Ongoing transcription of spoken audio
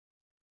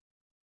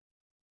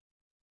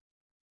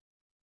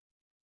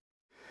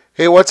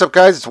Hey, what's up,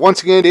 guys?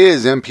 Once again, it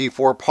is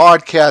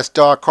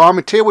mp4podcast.com,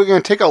 and today we're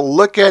going to take a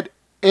look at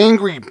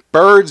Angry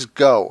Birds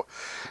Go.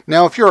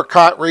 Now, if you're a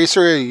kart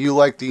racer and you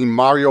like the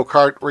Mario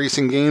Kart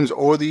racing games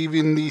or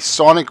even the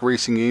Sonic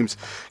racing games,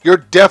 you're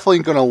definitely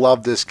going to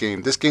love this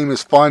game. This game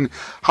is fun.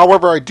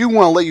 However, I do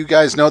want to let you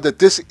guys know that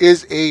this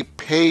is a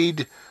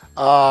paid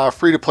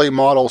free-to-play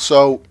model,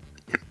 so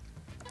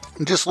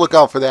just look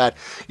out for that.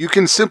 You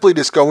can simply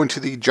just go into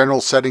the general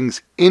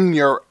settings in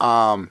your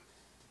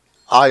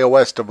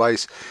iOS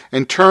device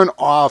and turn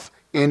off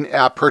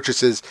in-app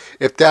purchases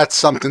if that's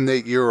something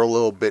that you're a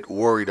little bit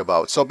worried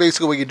about. So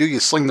basically what you do, you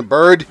sling the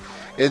bird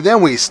and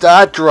then we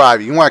start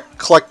driving. You want to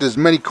collect as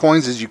many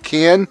coins as you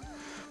can.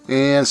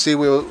 And see,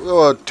 we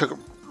took a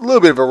little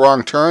bit of a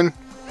wrong turn.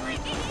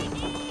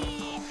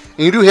 And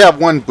you do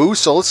have one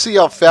boost, so let's see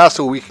how fast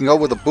we can go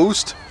with a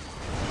boost.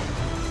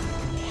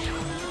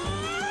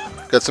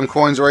 Got some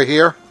coins right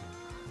here.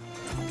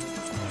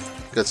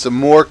 Got some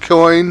more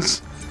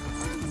coins.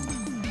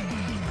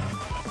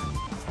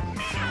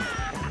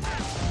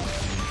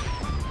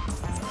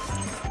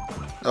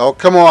 Oh,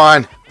 come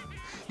on.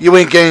 You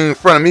ain't getting in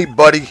front of me,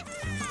 buddy.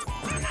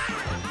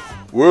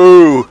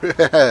 Woo.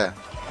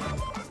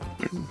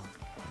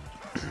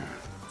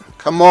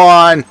 Come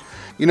on.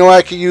 You know what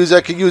I could use? I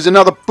could use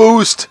another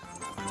boost.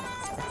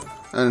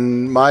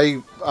 And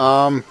my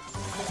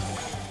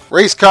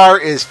race car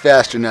is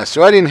faster now,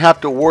 so I didn't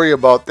have to worry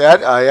about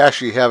that. I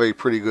actually have a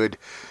pretty good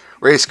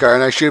race car,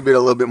 and I should have been a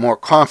little bit more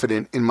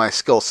confident in my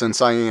skill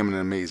since I am an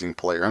amazing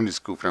player. I'm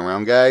just goofing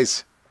around,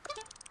 guys.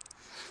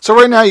 So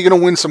right now you're going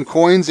to win some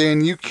coins,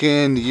 and you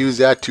can use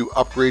that to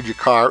upgrade your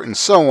car and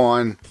so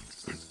on.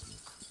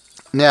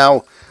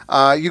 Now,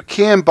 you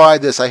can buy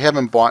this. I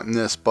haven't bought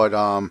this, but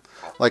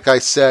like I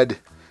said,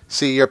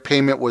 see, your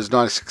payment was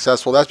not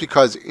successful. That's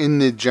because in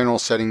the general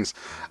settings,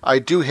 I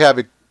do have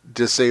it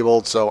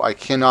disabled, so I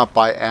cannot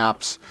buy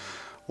apps.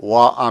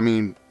 Well, I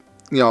mean,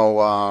 you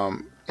know,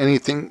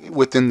 anything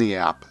within the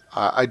app.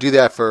 I do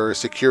that for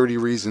security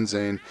reasons,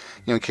 and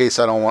in case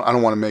I don't want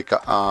to make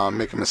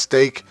a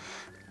mistake.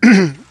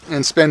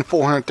 And spend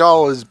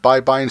 $400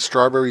 by buying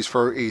strawberries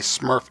for a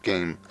Smurf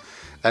game.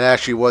 That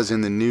actually was in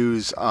the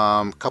news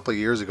a couple of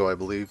years ago, I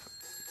believe.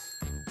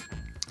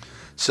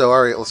 So,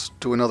 alright, let's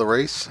do another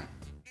race.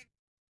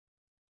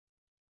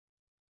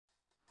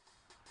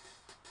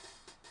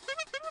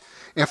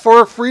 And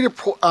for a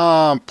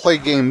free-to-play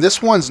game,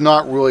 this one's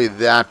not really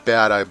that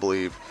bad, I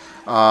believe.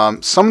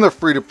 Some of the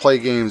free-to-play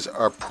games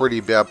are pretty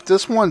bad, but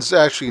this one's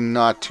actually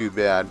not too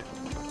bad.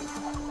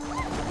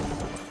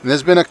 And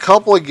there's been a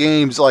couple of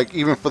games, like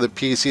even for the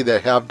PC,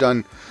 that have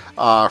done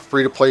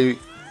free-to-play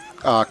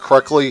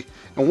correctly.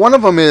 And one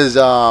of them is,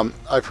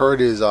 I've heard,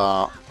 is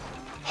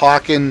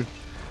Hawken.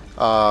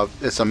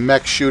 It's a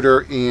mech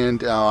shooter,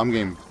 and I'm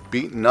getting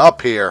beaten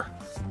up here.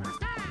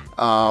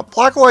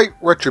 Blacklight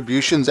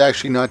Retribution's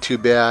actually not too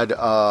bad.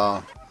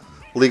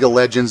 League of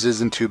Legends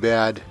isn't too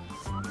bad.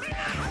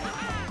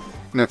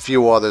 And a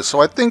few others. So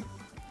I think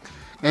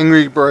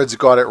Angry Birds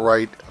got it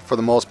right for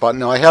the most part.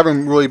 Now, I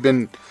haven't really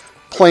been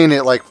playing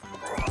it like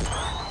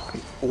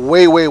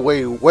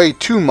way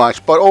too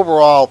much, but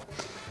overall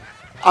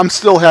I'm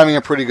still having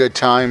a pretty good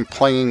time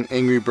playing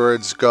Angry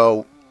Birds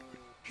Go.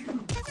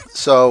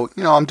 So,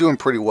 you know, I'm doing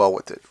pretty well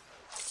with it.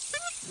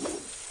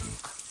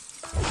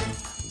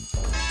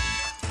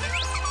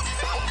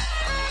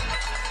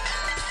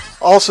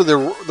 Also,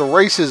 the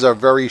races are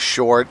very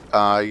short.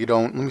 You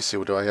don't, let me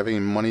see, do I have any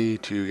money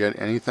to get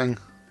anything?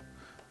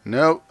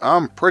 No,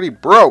 I'm pretty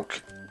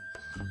broke.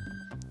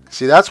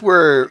 See, that's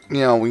where,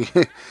 you know,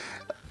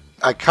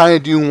 I kind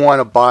of do want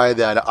to buy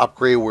that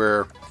upgrade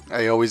where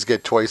I always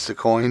get twice the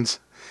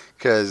coins,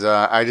 because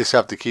I just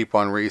have to keep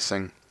on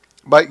racing.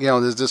 But, you know,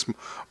 there's just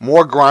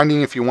more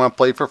grinding if you want to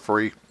play for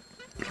free.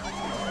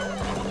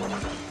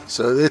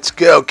 So let's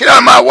go. Get out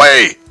of my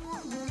way!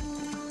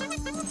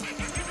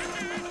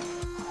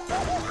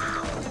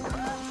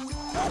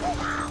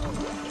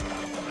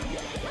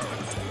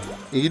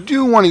 You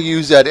do want to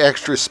use that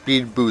extra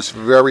speed boost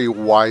very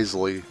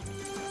wisely.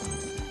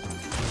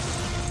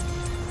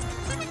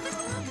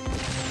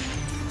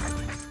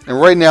 And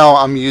right now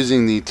I'm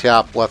using the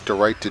tap left or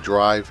right to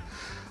drive,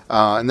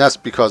 and that's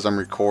because I'm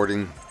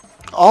recording.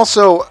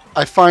 Also,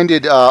 I find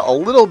it a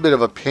little bit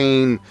of a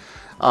pain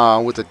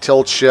with the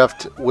tilt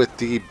shift with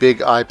the big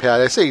iPad.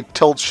 I say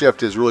tilt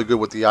shift is really good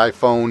with the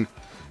iPhone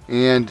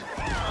and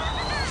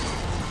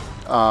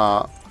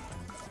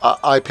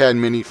iPad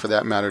mini for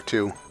that matter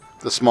too,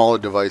 the smaller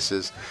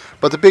devices.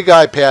 But the big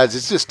iPads,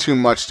 it's just too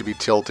much to be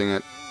tilting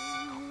it.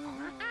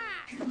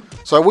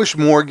 So I wish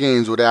more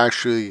games would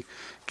actually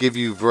give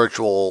you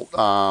virtual,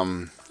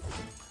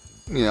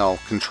 you know,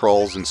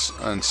 controls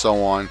and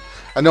so on.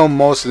 I know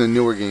most of the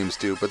newer games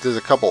do, but there's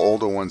a couple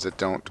older ones that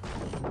don't.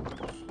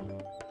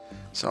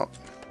 So,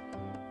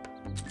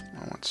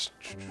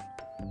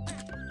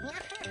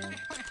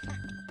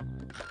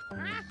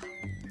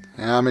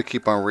 yeah, I'm gonna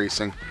keep on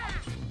racing.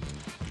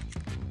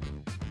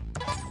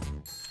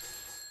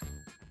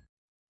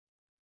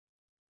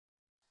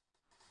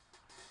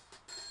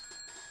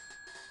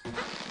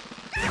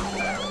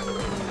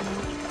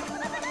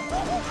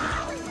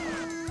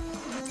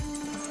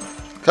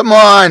 Come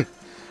on!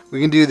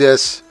 We can do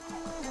this.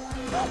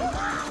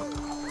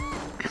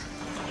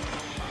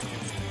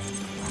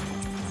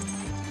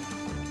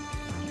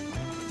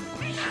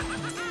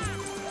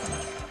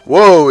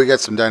 Whoa, we got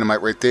some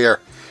dynamite right there.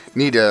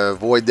 Need to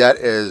avoid that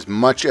as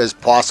much as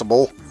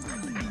possible.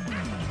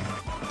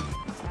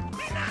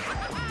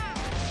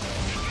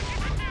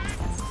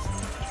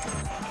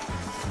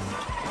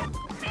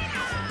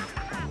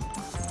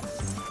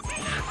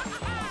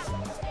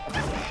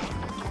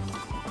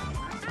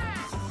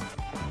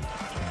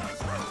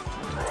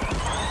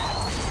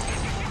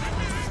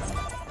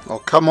 Oh,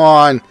 come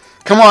on.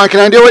 Come on,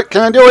 can I do it?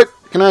 Can I do it?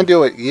 Can I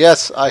do it?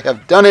 Yes, I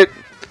have done it.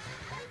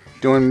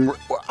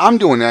 I'm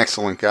doing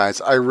excellent,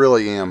 guys. I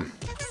really am.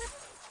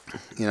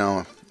 You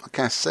know, what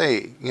can I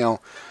say? You know,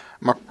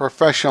 I'm a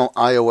professional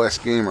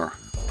iOS gamer.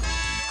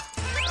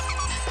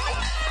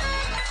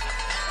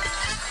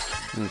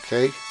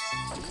 Okay.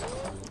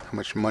 How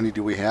much money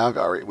do we have?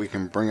 All right, we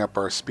can bring up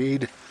our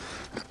speed.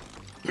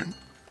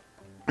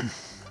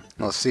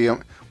 Let's see.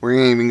 We're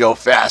going to even go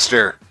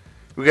faster.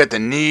 We got the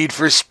need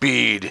for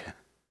speed.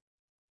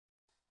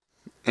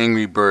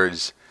 Angry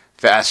Birds,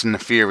 Fast and the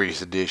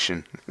Furious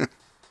edition.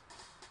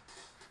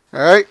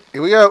 Alright,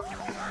 here we go.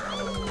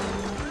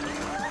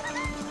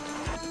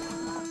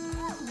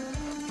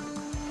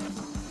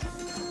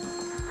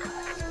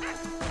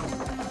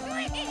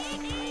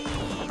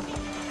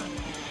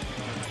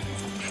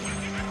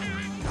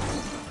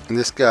 And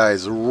this guy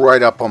is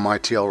right up on my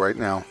tail right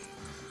now.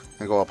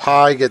 I go up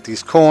high, get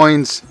these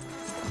coins.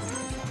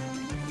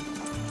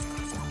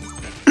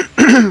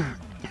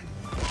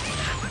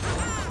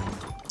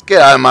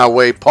 Get out of my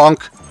way,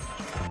 punk.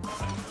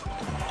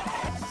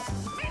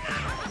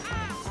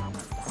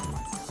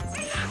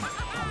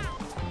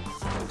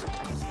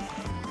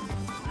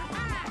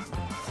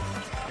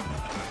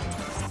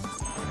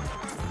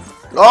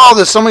 Oh,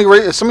 there's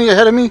somebody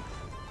ahead of me.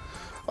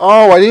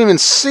 Oh, I didn't even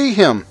see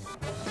him.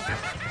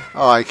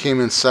 Oh, I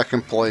came in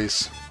second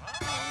place.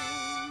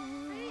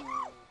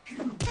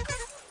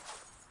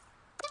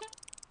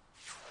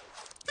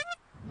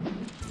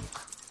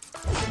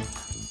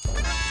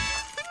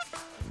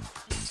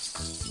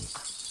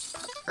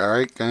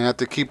 Alright, gonna have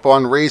to keep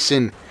on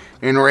racing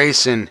and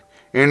racing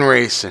and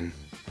racing.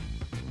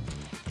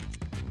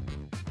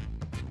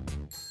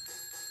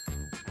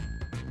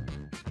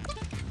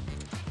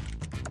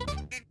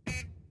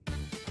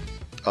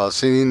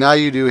 See, now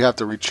you do have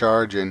to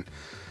recharge, and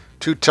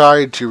too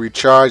tired to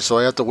recharge, so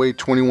I have to wait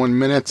 21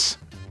 minutes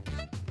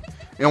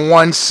and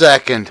 1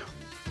 second.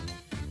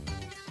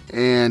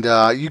 And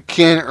you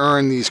can't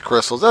earn these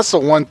crystals. That's the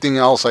one thing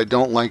else I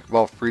don't like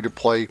about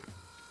free-to-play.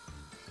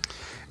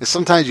 And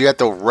sometimes you have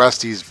to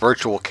rest these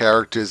virtual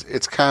characters.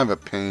 It's kind of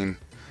a pain.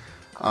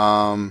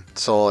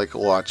 So, like,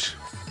 watch.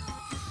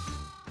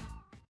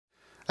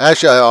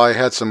 Actually, I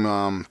had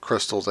some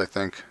crystals, I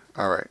think.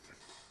 Alright.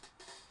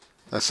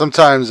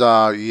 Sometimes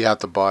you have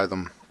to buy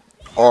them.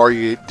 Or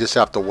you just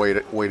have to wait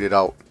it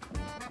out.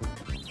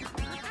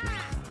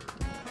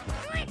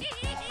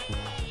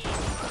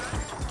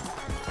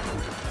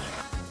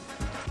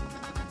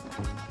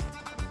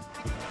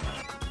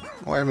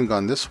 Oh, I haven't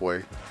gone this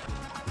way.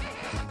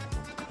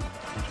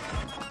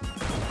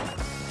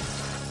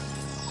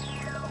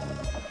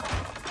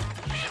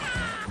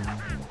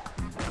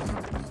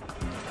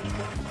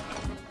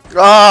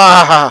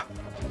 Ah!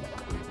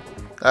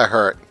 That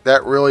hurt.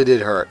 That really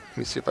did hurt. Let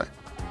me see if I...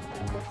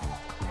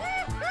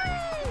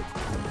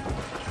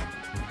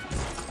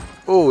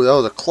 Oh, that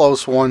was a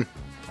close one.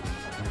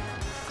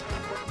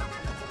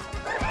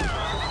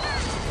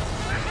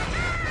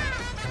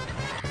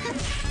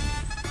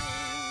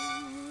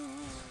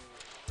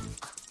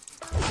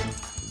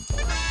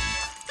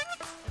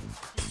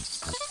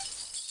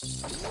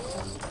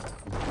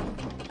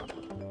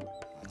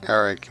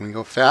 Alright, can we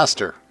go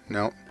faster?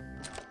 No.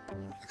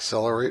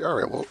 Accelerate.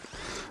 Alright, well...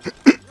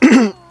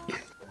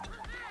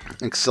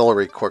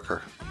 accelerate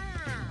quicker.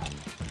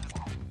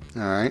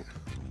 Alright.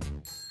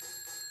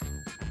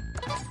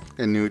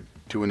 And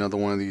do another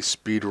one of these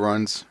speed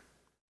runs.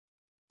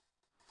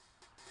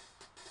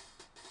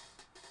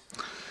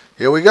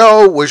 Here we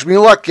go. Wish me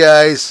luck,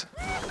 guys.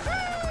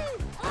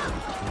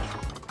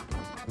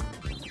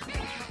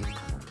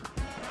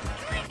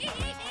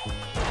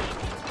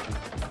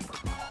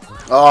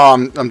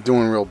 Oh, I'm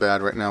doing real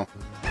bad right now.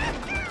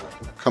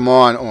 Come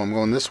on. Oh, I'm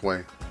going this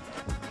way.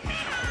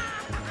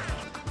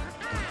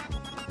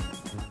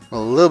 I'm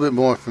a little bit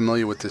more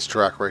familiar with this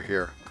track right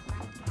here.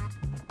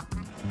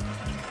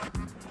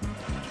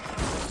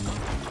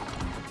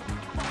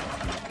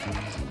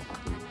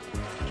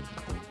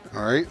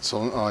 Alright,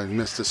 so I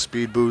missed the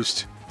speed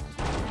boost.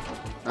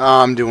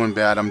 Oh, I'm doing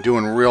bad. I'm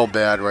doing real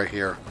bad right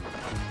here.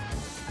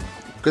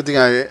 Good thing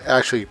I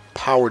actually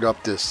powered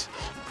up this.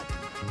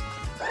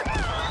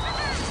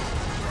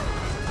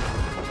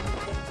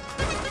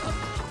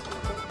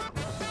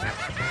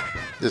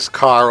 This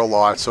car a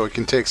lot, so it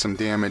can take some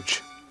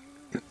damage.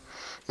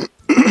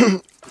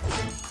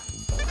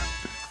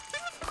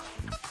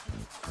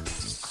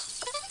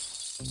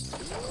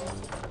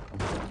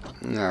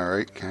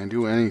 Alright, can I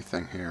do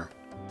anything here?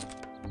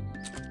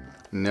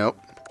 Nope.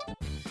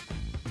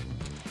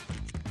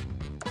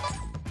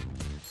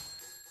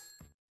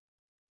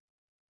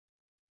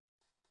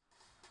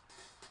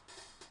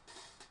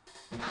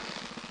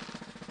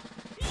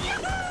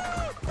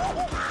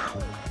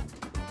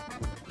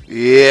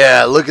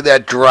 Yeah, look at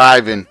that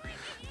driving.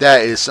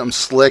 That is some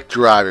slick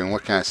driving.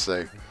 What can I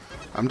say?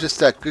 I'm just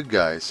that good,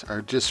 guys. I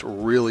just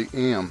really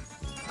am.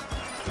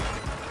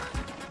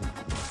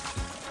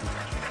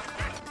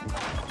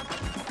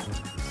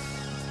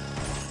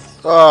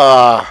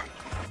 Ah.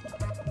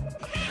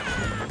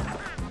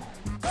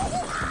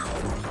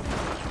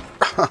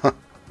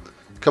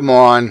 Come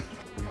on.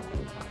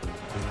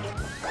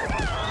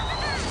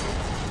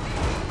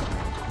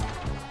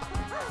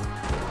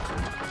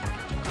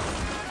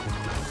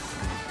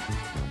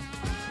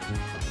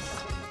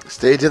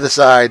 Stay to the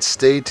sides.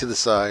 Stay to the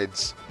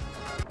sides.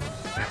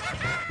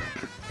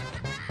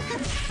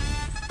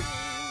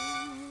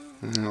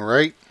 All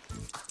right.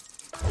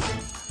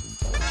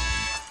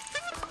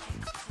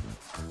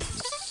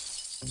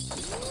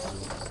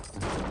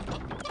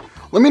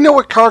 Let me know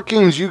what kart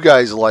games you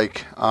guys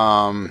like.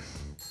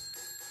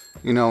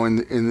 You know, in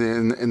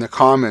the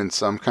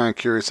comments. I'm kind of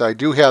curious. I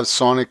do have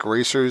Sonic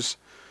Racers.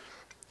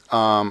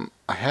 I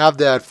have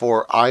that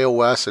for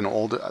iOS and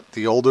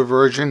the older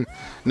version,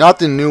 not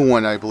the new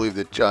one. I believe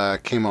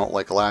that came out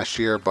like last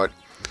year, but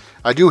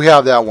I do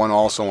have that one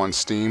also on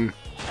Steam.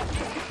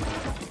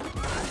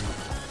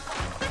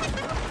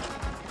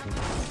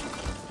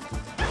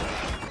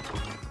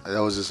 That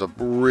was just a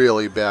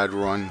really bad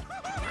run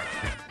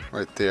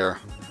right there.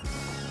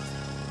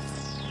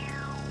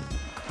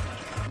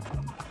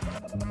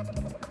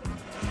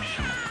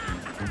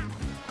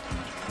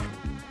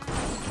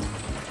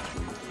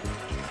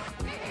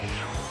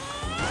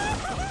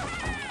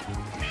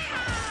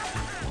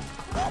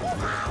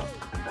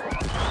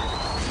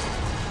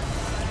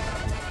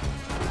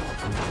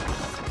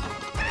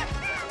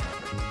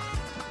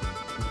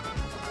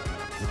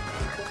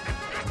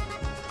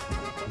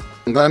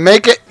 I'm gonna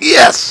make it.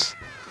 Yes.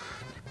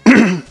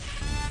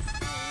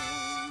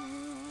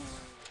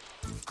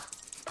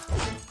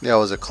 That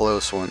was a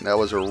close one. That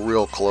was a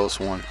real close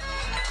one.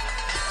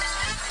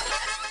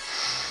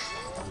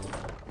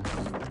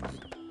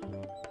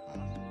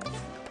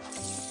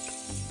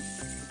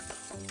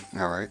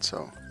 All right,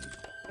 so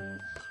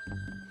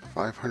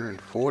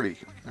 540.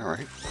 All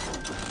right.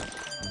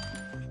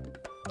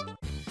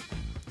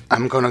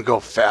 I'm gonna go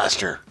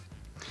faster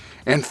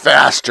and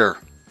faster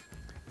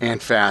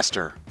and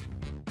faster.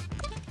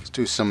 Let's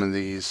do some of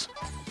these.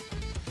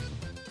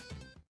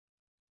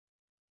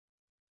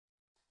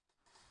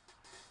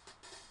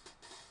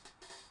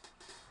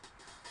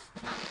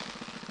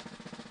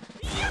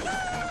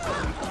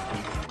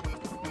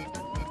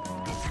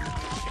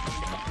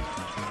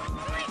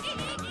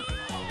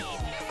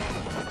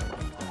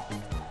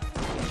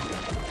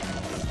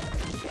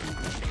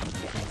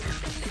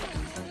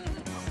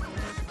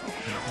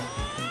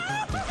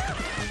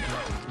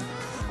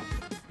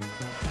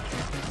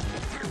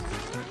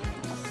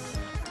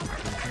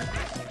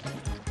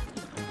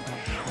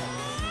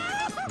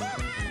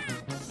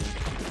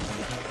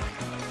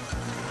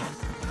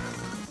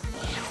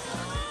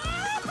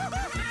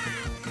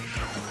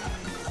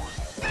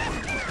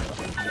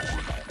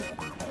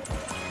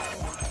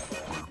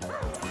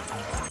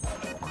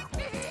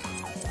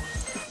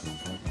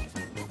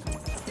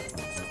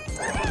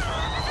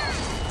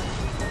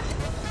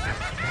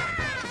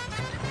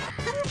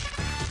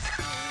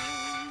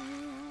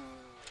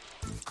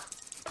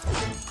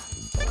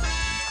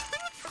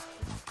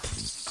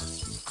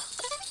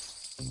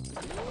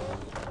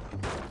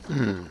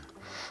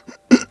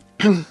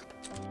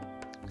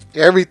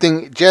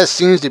 Everything just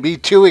seems to be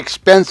too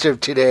expensive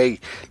today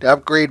to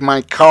upgrade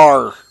my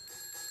car.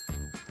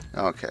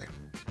 Okay.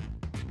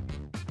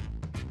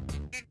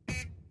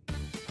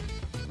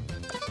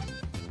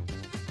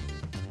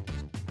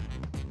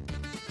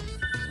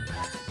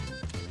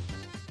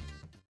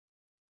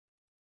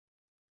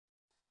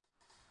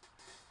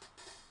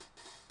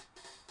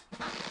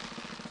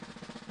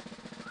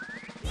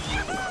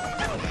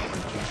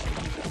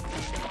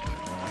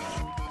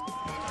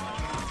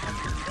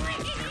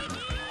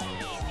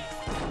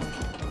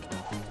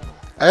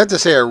 I have to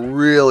say I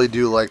really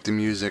do like the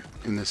music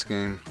in this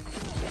game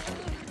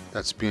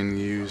that's being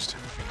used.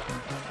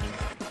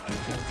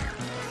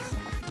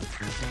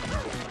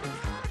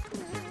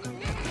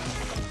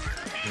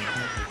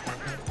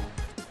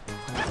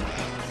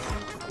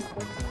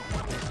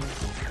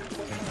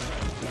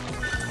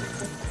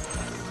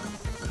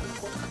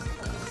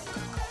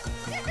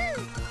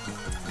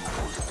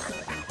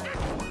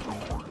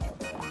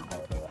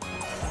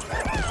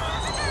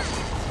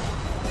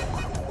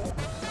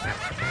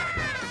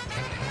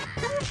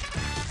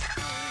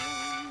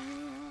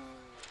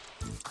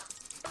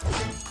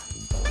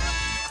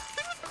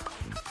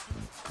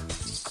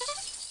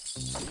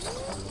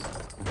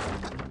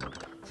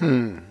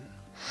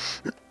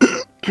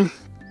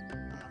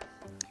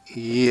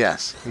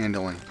 Yes,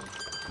 handling.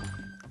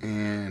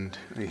 And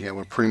yeah,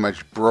 we're pretty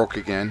much broke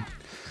again.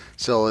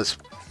 So let's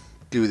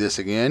do this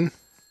again.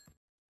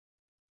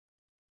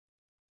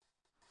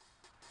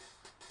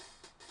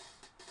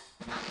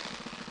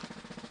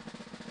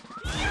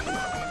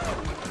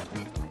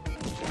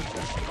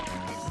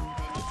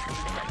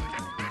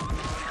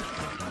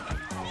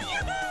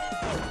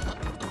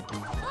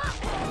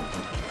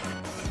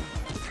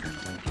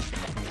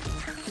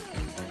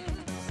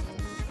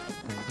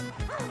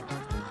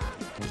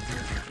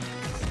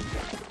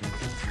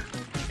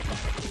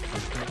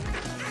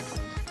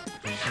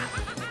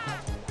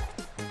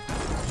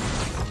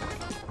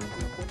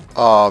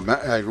 Oh, man,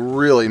 I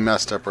really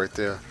messed up right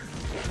there.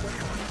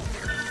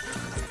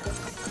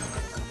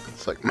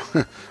 It's like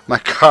my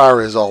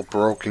car is all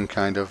broken,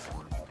 kind of.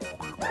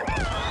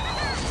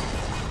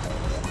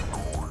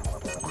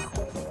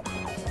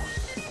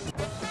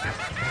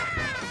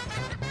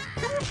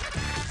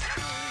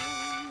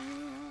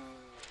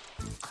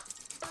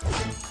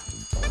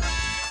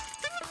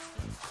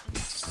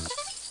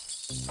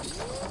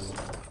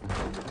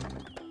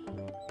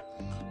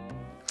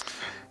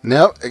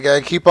 Nope, I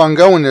gotta keep on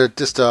going to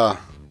just I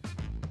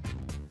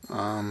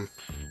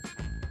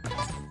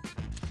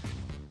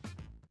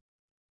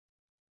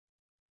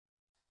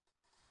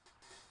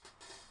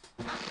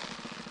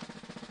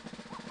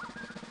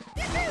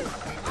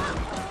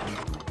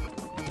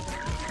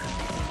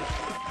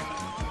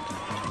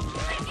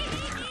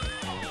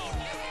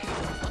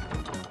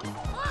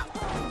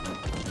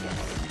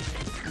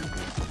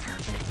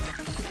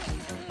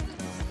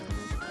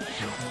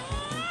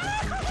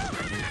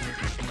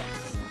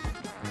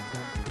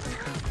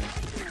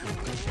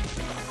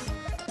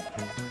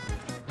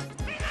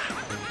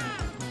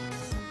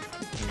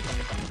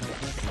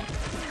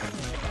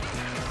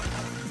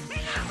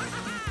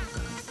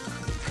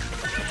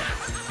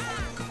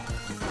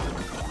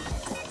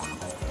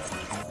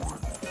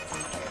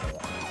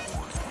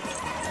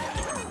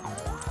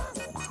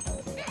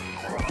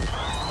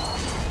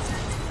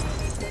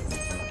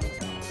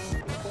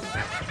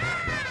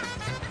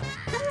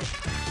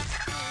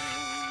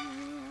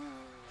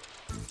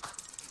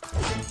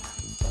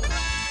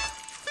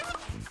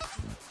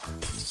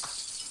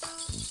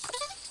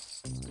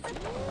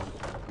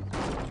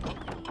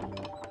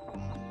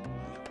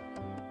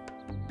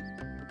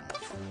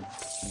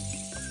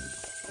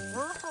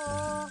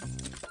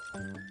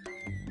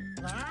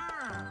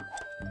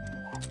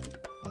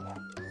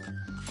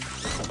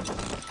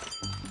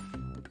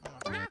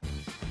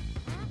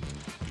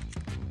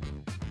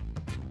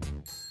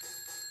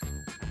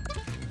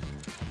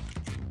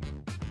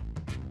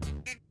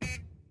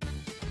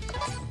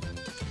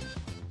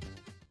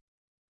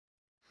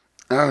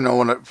don't know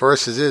what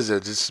versus is.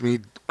 It just me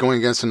going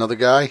against another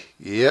guy?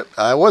 Yep.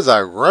 Was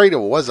I right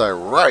or was I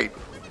right?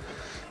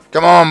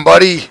 Come on,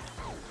 buddy.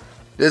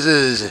 This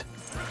is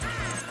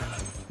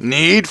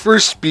Need for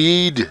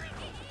Speed.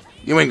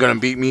 You ain't gonna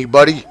beat me,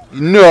 buddy.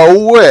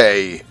 No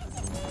way.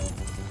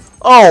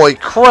 Holy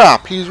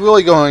crap. He's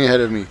really going ahead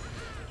of me.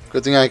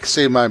 Good thing I can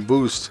save my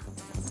boost.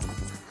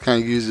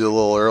 Kind of used it a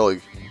little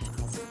early.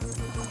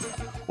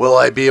 Will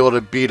I be able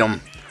to beat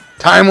him?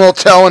 Time will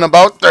tell in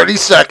about 30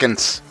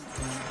 seconds.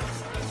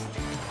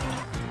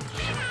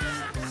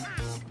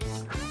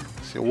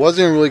 It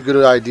wasn't a really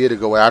good idea to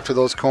go after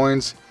those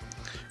coins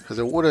because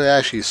it would have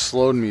actually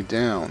slowed me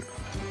down.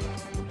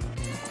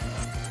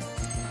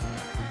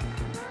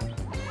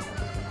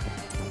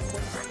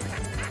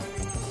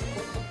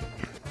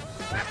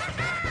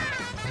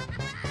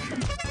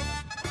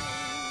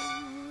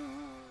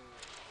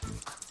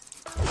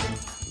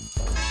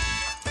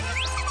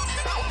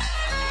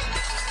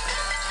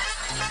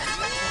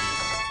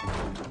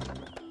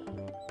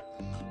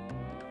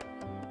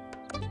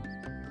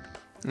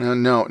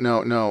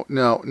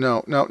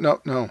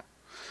 No.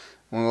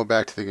 We'll go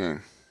back to the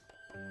game.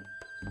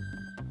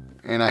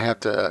 And I have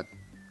to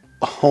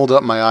hold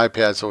up my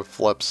iPad so it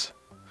flips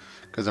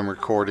because I'm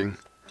recording.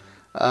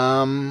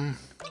 Alright,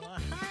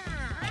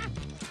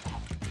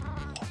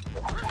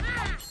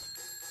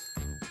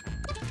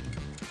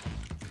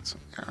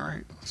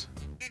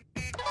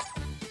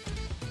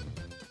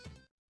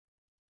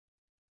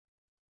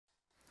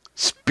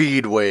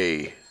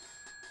 Speedway.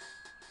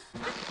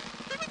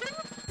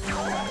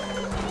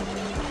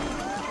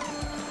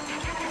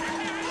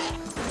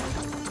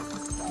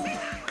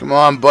 Come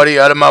on, buddy,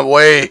 out of my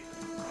way.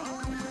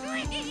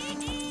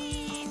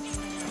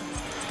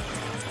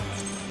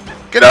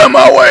 Get out of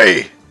my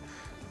way.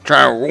 I'm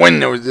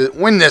trying to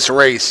win this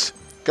race.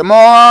 Come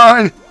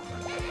on.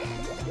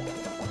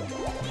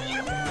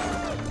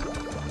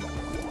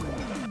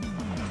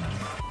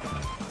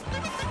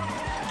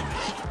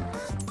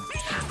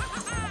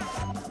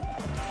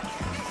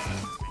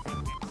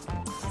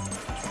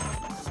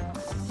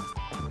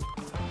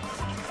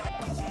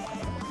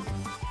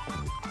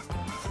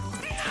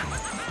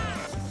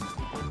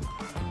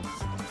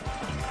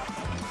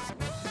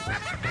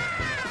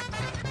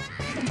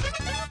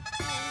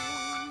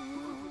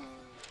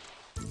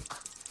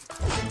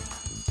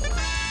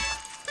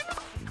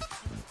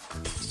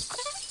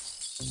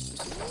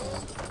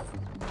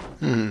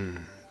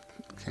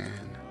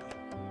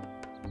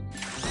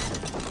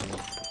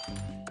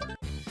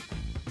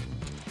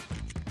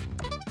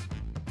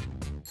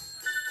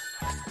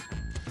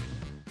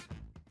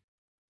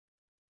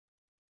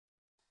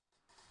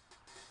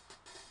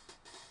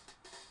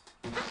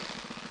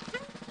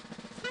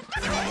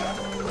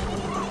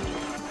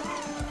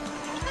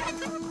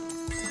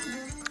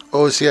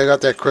 Oh, see, I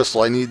got that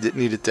crystal. I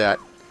needed that.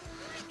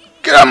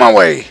 Get out of my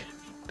way!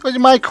 Those are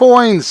my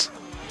coins!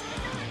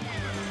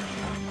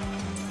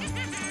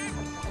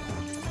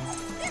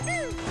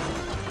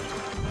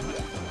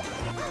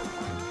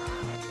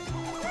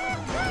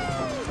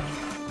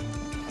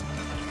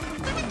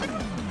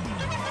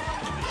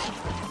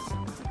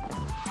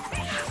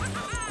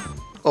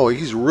 Oh,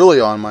 he's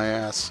really on my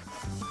ass.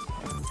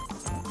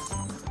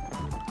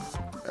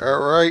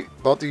 Alright,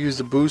 about to use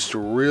the boost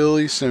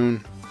really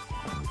soon.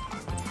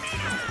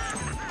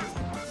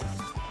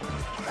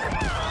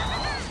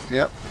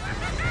 Yep.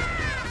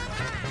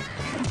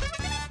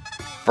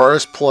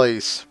 First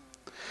place.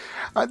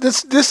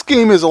 This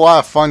game is a lot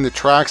of fun. The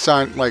tracks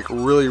aren't like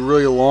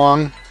really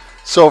long.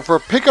 So for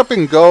pick up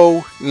and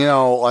go, you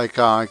know, like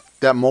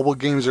that mobile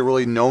games are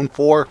really known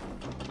for,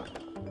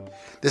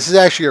 this is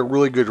actually a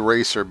really good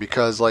racer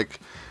because,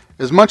 like,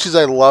 as much as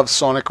I love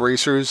Sonic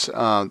Racers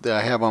that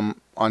I have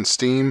on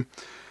Steam,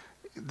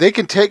 they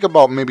can take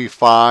about maybe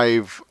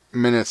 5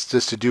 minutes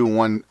just to do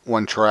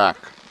one track.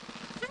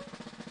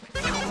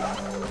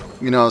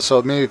 You know,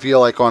 so maybe if you're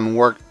like on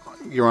work,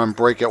 you're on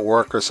break at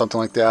work or something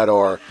like that,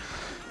 or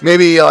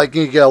maybe like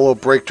you get a little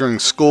break during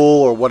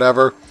school or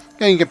whatever,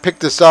 and you can pick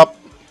this up,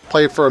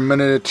 play it for a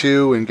minute or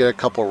two, and get a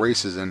couple of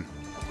races in.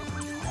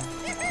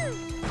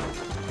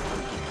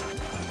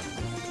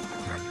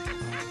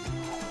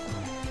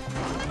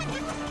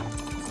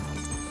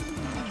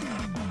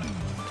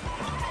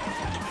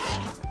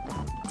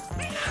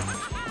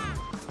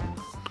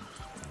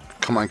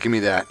 Come on, give me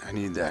that. I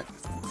need that.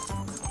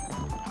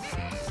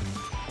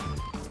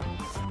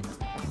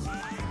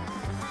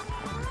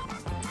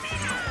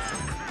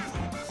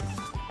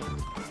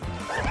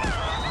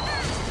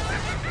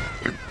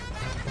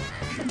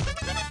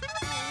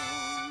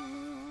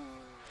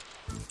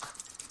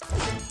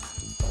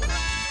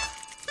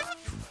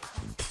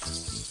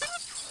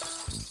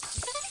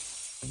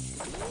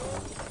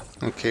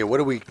 Okay,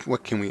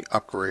 what can we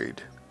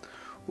upgrade?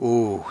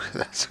 Ooh,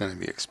 that's gonna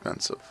be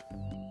expensive.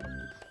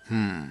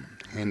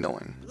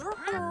 Handling.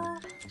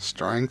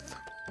 Strength.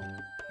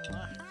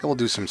 Yeah, we'll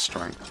do some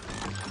strength.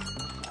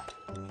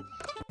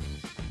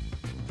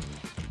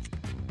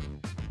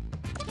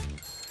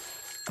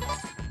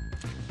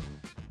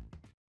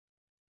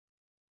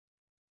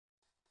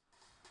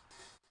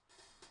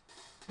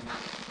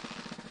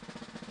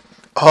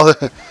 Oh,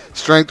 the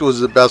strength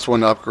was the best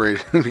one to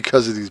upgrade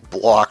because of these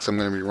blocks I'm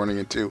going to be running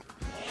into.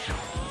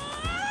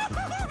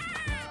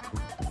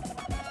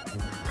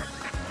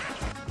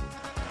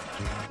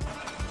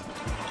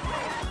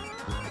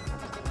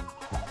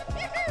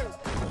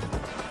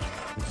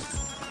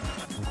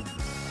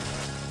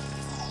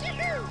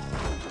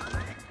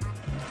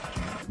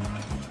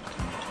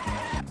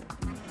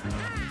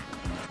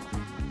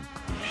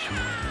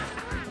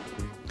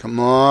 Come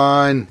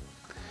on.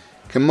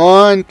 Come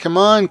on, come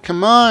on,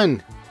 come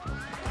on.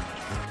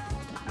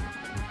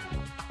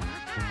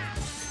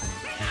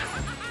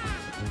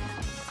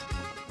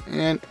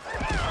 And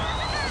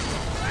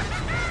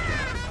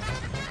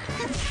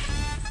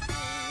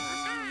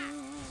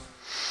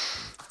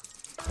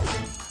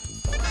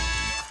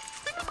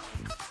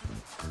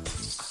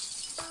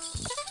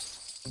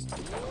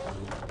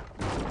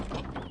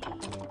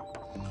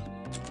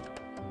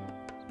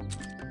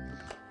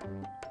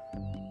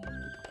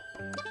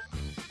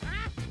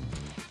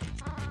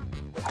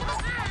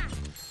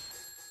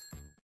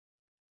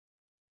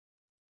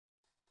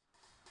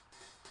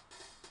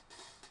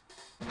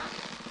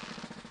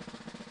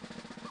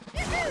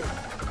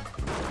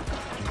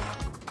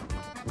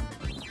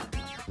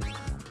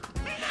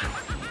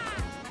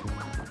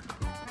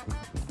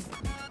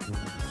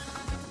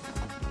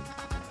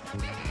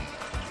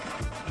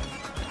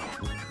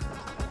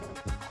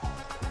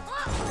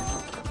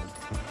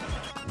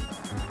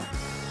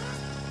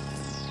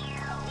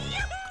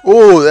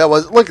oh, that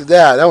was, look at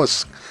that. That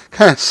was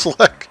kind of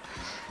slick.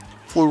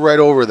 Flew right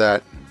over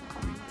that.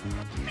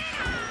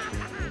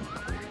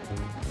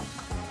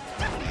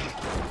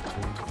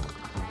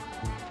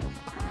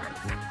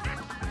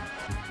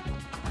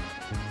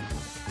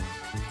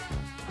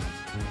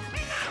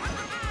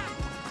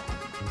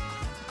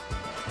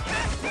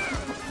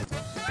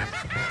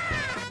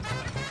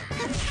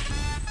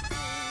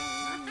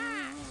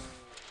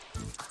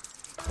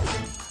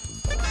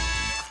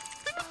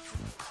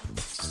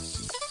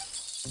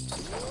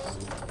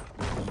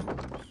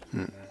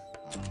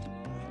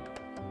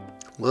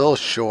 A little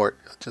short,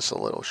 just a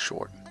little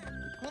short.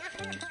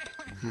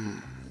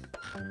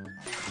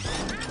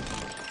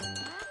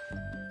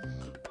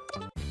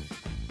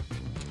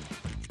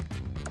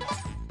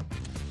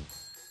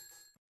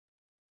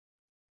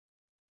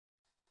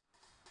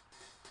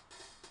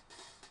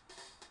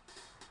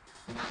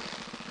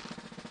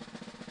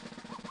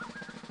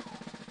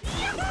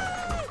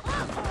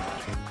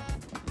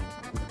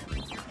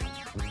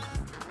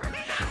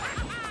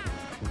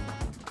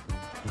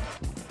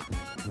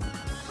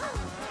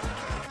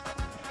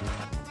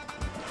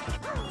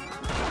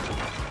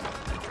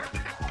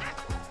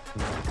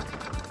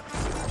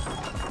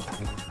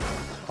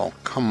 Oh,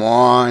 come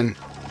on.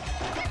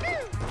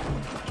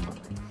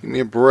 Give me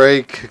a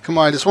break. Come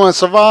on, I just want to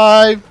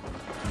survive.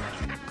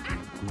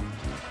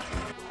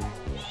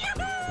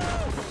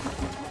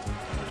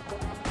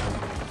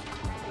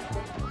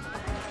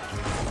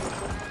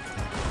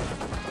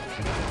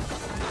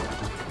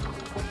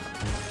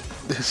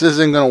 This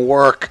isn't going to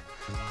work.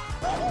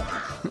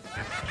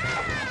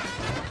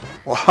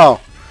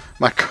 Wow.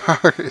 My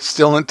car is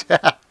still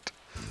intact.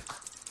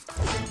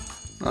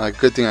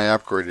 Good thing I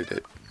upgraded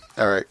it.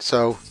 Alright,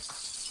 so...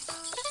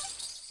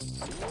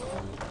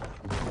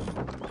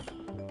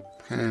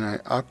 Can I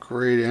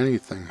upgrade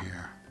anything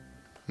here?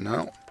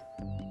 No.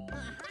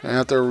 I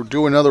have to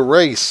do another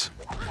race.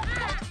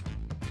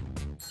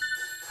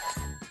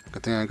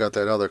 Good thing I got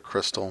that other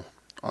crystal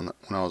on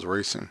when I was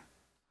racing.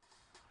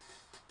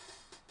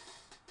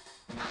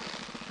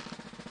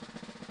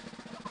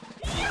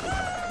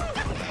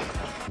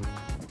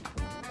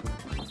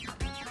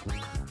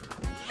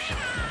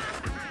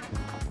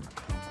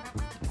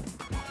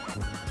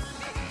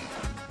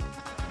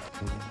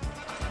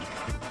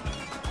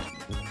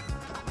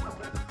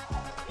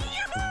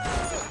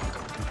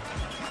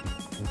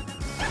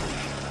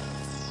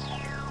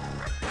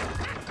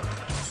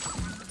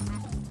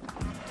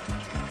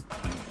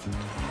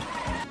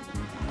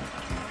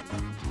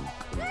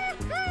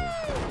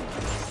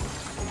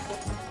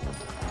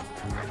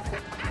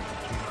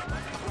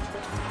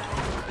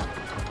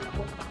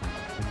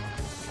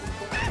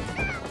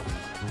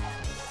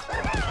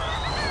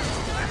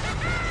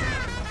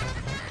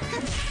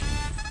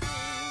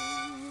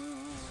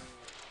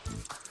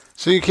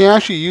 So you can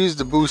actually use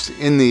the boost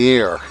in the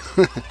air.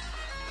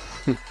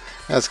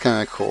 That's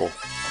kind of cool.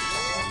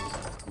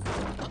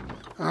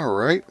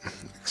 Alright,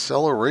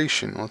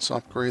 acceleration. Let's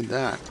upgrade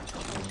that.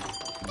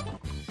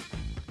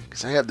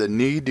 Because I have the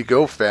need to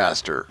go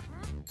faster.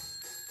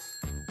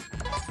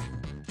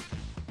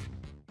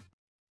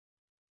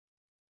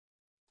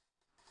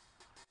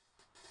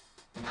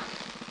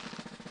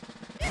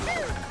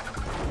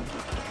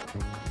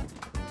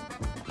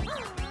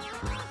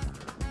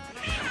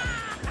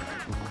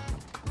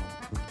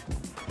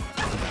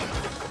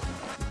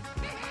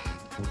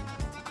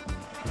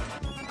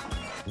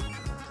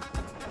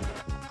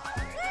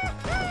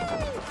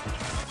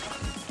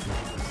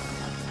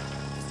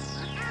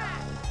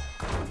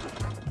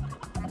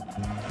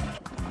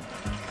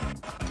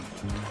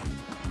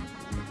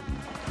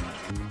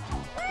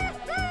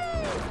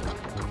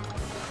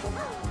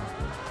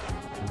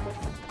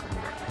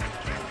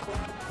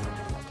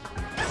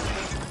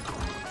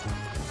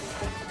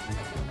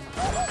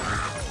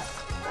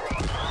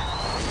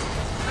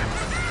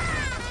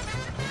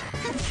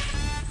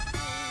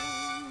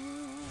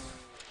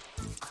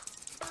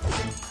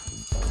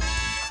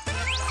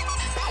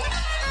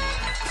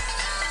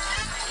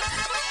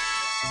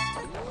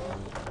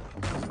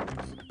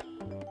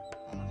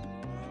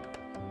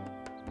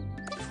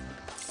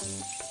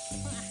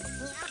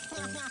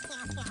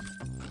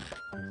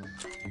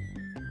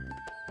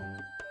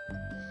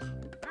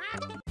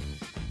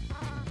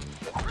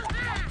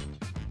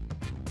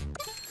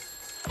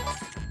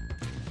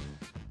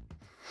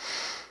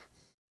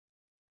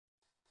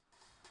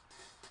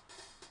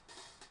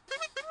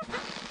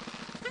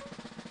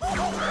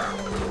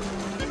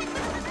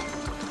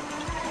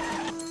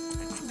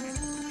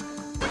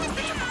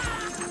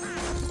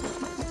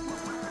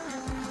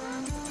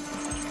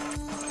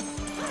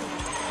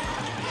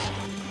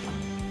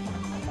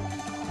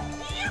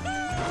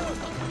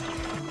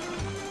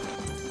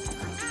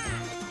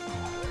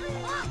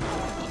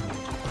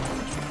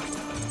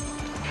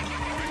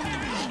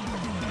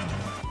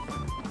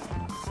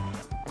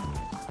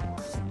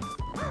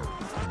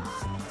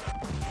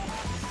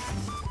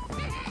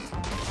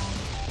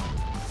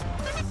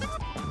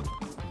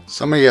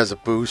 Somebody has a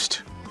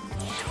boost.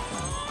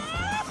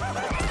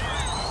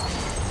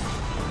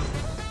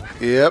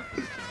 Yep.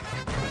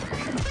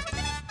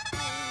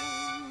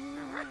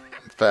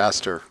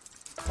 Faster.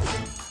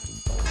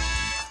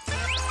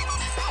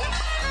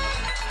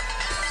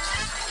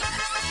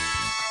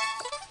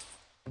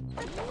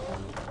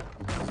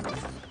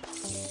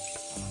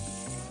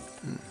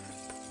 I'm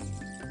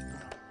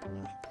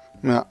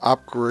gonna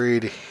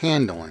upgrade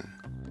handling.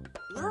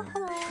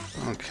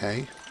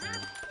 Okay.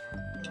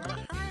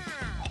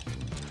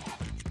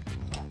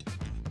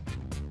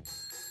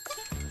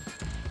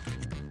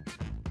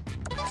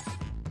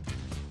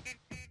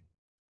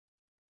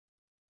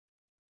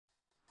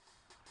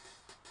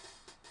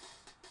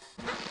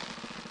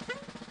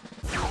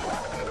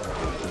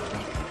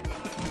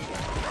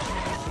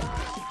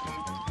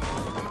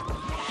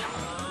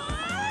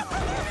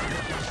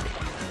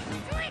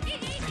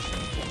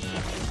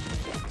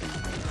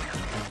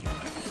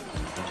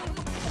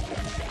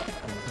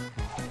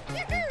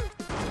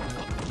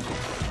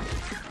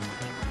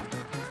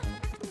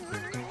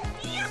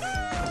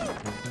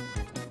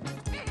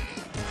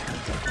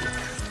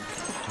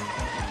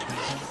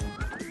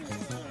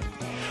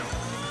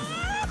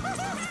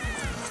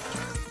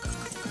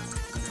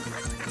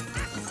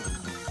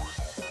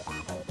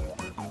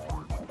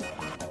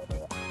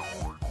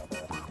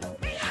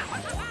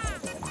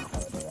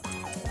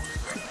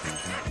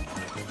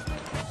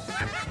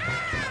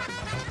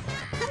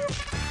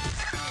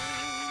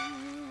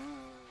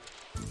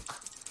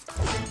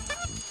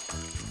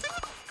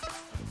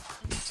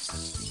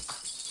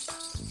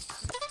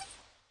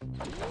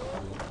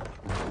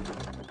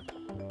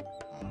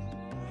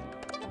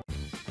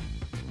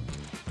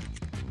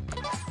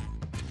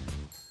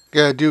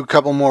 Gotta do a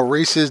couple more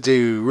races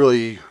to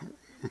really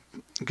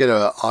get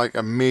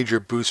a major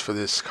boost for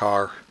this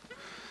car.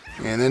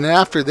 And then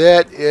after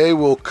that, I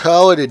will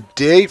call it a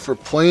day for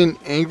playing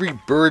Angry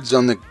Birds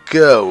on the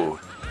go.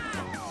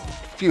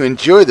 If you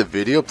enjoyed the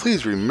video,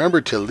 please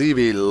remember to leave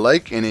a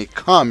like and a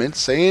comment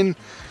saying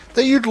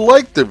that you'd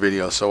like the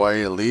video so I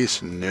at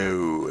least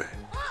know.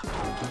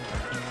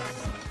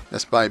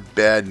 That's my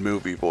bad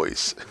movie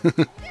voice.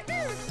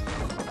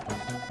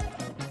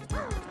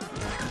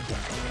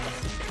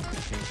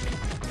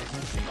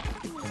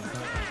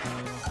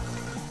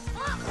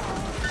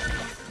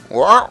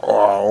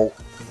 Wow.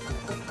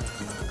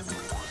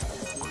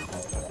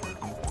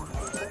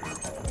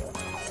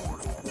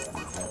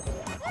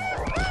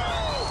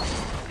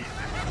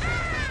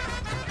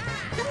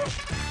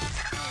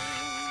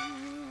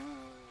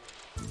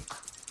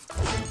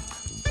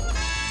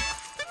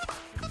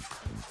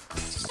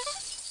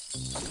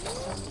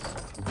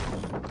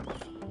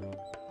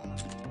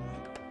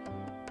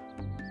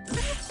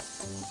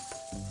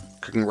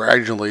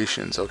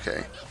 Congratulations.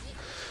 Okay.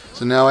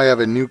 So now I have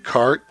a new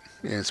cart.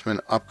 And it's been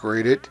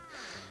upgraded,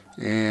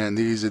 and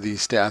these are the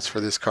stats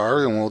for this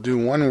car, and we'll do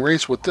one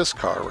race with this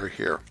car right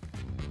here.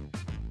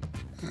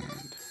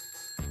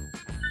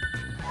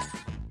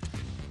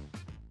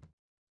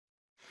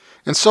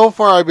 And so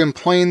far I've been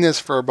playing this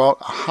for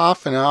about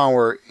half an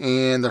hour,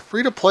 and the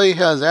free-to-play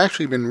has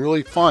actually been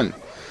really fun.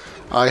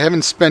 I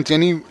haven't spent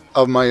any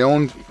of my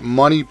own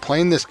money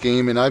playing this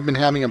game, and I've been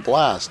having a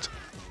blast.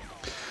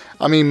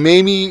 I mean,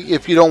 maybe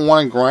if you don't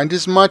want to grind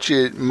as much,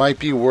 it might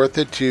be worth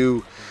it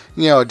to,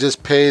 you know,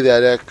 just pay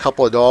that a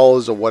couple of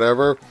dollars or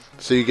whatever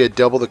so you get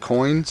double the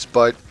coins.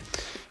 But,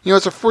 you know,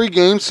 it's a free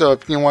game, so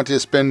if you want to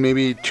spend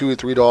maybe $2 or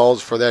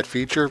 $3 for that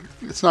feature,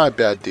 it's not a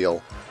bad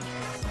deal.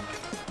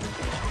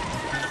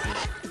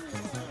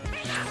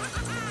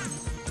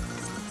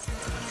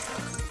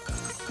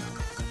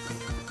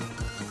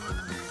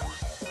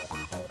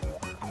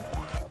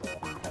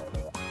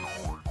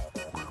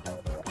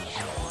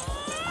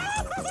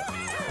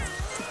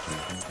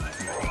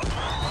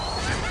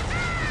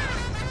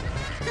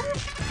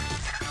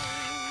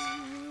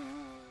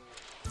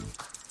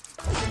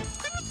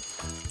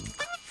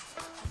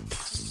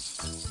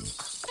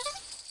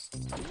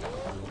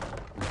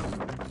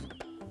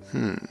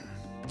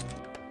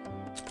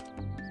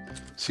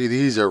 See,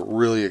 these are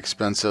really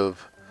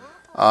expensive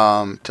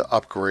to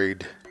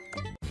upgrade.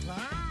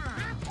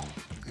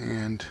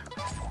 And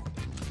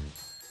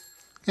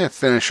yeah,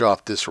 finish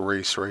off this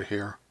race right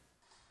here.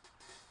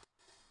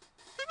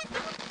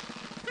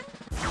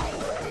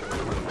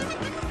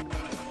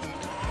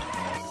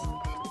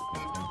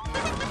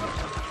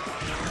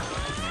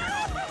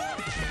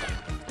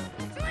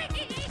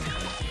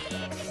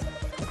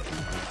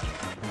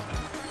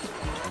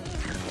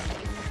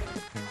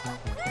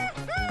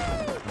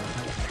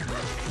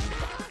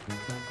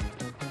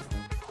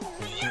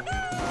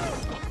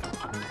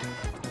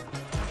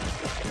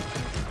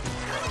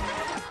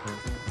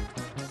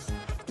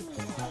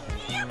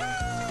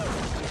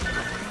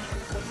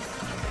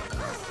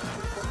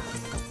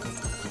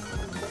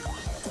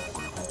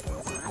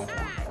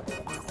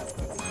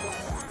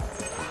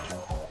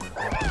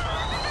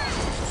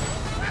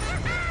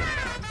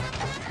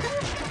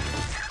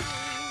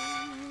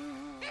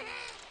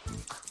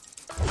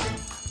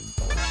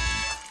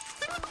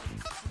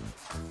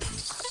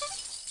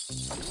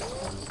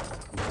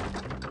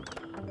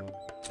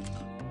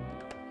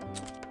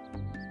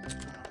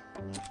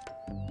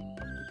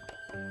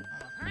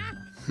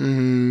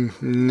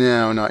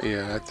 No, not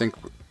yet. I think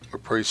we're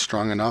pretty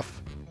strong enough.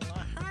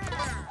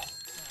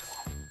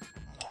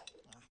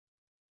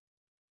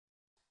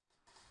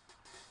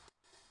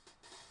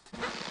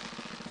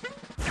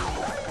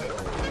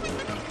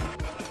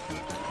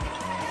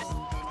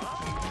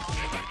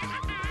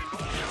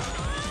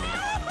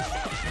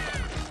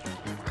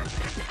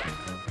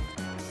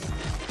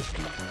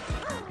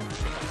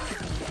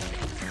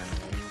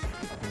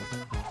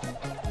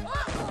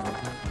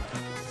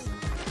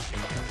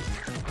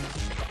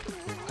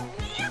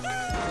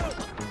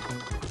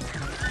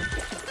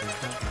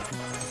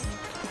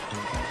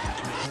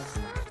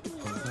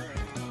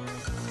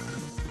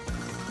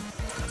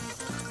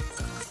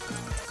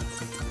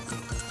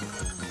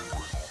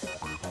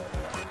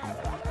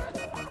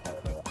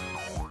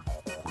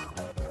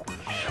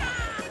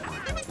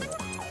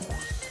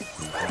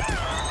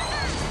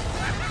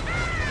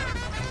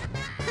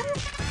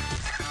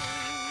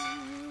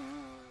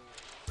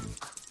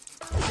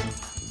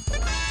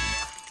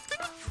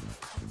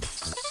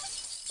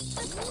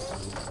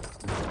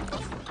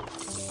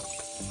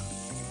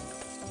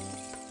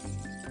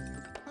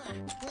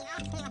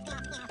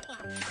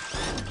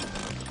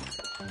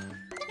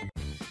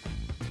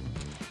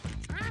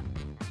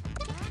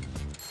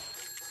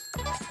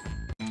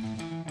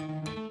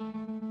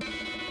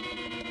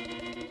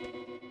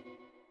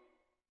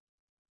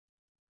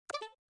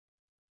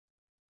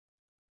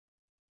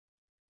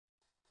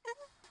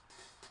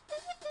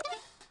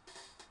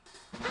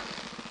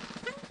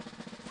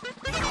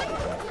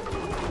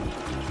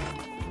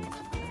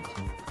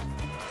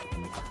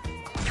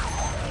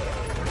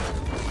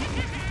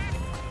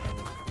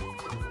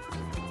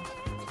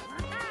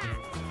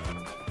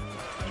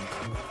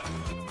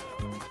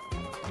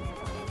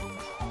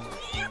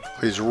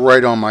 He's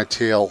right on my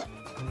tail.